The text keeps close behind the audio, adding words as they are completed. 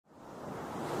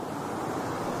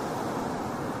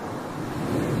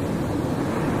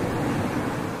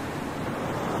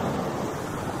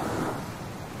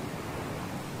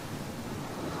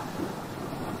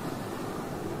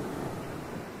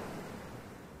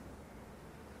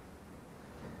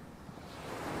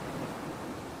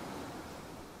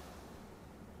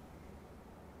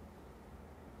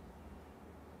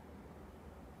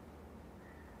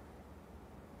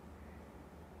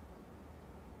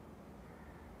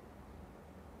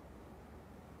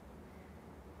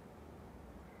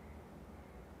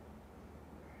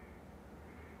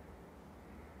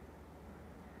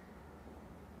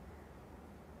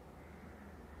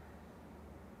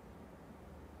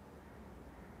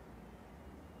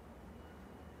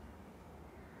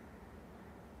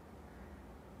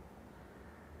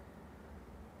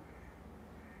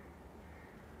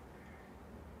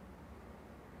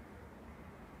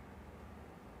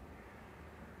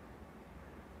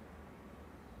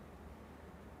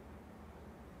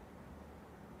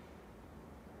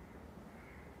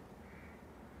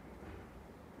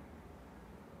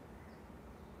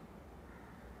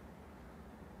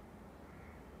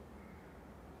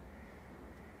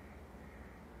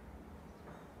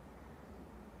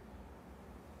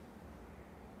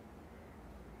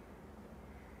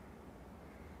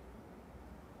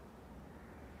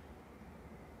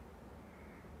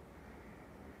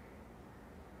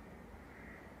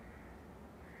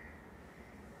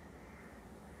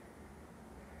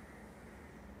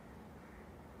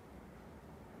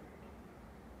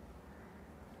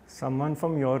Someone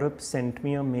from Europe sent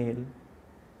me a mail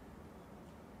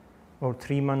about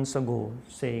 3 months ago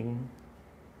saying,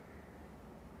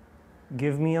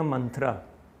 give me a mantra.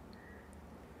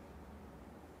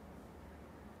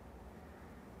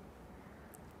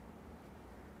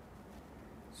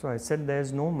 So I said, there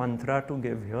is no mantra to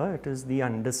give here. It is the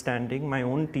understanding. My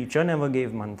own teacher never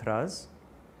gave mantras.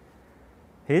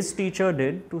 His teacher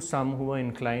did to some who were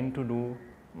inclined to do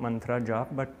mantra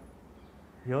jap, but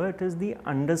here it is the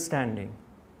understanding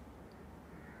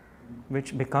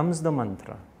which becomes the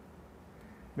mantra,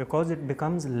 because it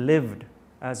becomes lived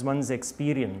as one's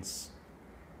experience.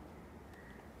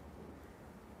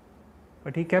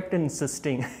 But he kept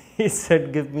insisting. He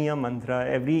said, give me a mantra.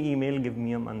 Every email, give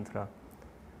me a mantra.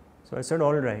 So I said,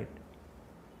 all right.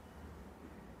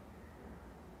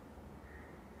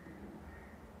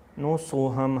 No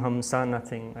soham, hamsa,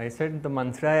 nothing. I said, the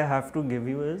mantra I have to give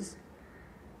you is,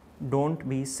 don't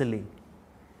be silly.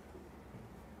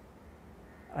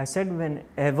 I said,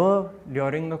 whenever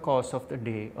during the course of the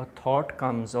day a thought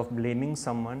comes of blaming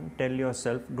someone, tell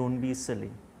yourself, don't be silly.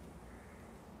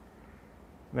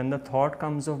 When the thought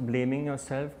comes of blaming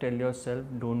yourself, tell yourself,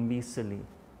 don't be silly.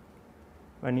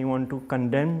 When you want to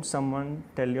condemn someone,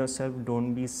 tell yourself,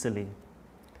 don't be silly.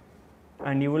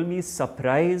 And you will be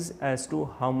surprised as to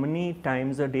how many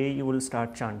times a day you will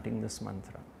start chanting this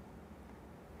mantra.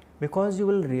 Because you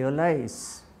will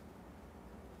realize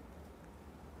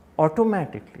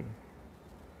automatically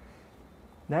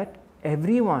that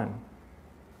everyone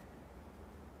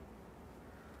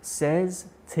says,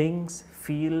 thinks,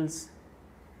 feels,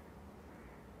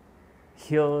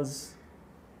 hears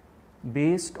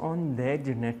based on their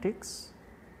genetics,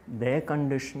 their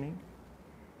conditioning,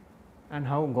 and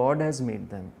how God has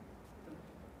made them.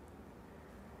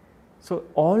 So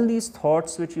all these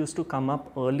thoughts which used to come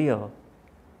up earlier,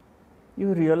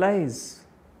 you realize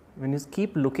when you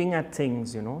keep looking at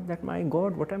things, that my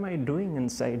God, what am I doing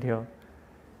inside here?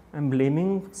 I'm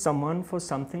blaming someone for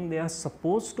something they are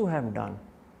supposed to have done.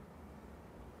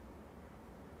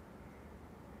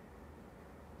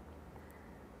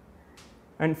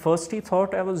 And first he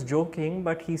thought I was joking,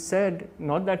 but he said,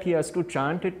 not that he has to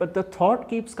chant it, but the thought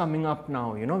keeps coming up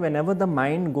now. Whenever the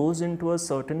mind goes into a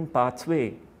certain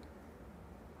pathway,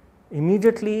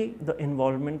 immediately the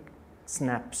involvement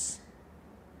snaps.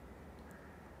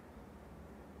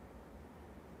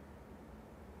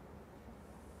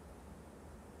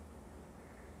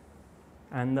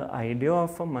 And the idea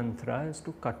of a mantra is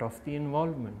to cut off the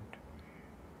involvement.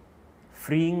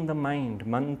 Freeing the mind,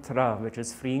 mantra, which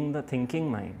is freeing the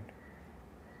thinking mind.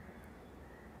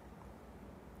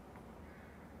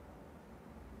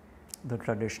 The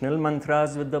traditional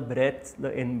mantras with the breath,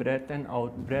 the in-breath and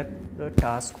out-breath, the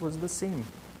task was the same,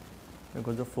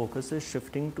 because the focus is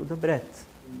shifting to the breath.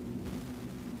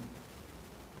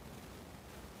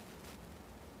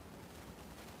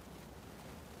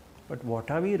 But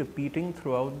what are we repeating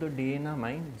throughout the day in our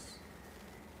minds?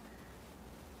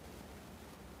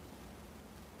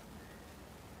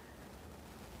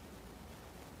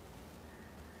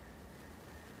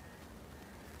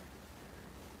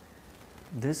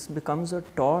 This becomes a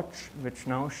torch which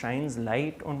now shines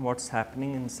light on what's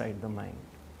happening inside the mind.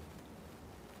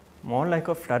 More like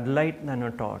a floodlight than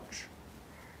a torch.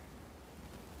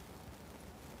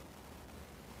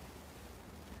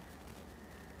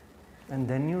 And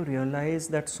then you realize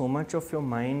that so much of your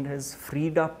mind has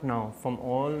freed up now from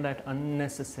all that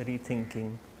unnecessary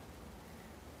thinking,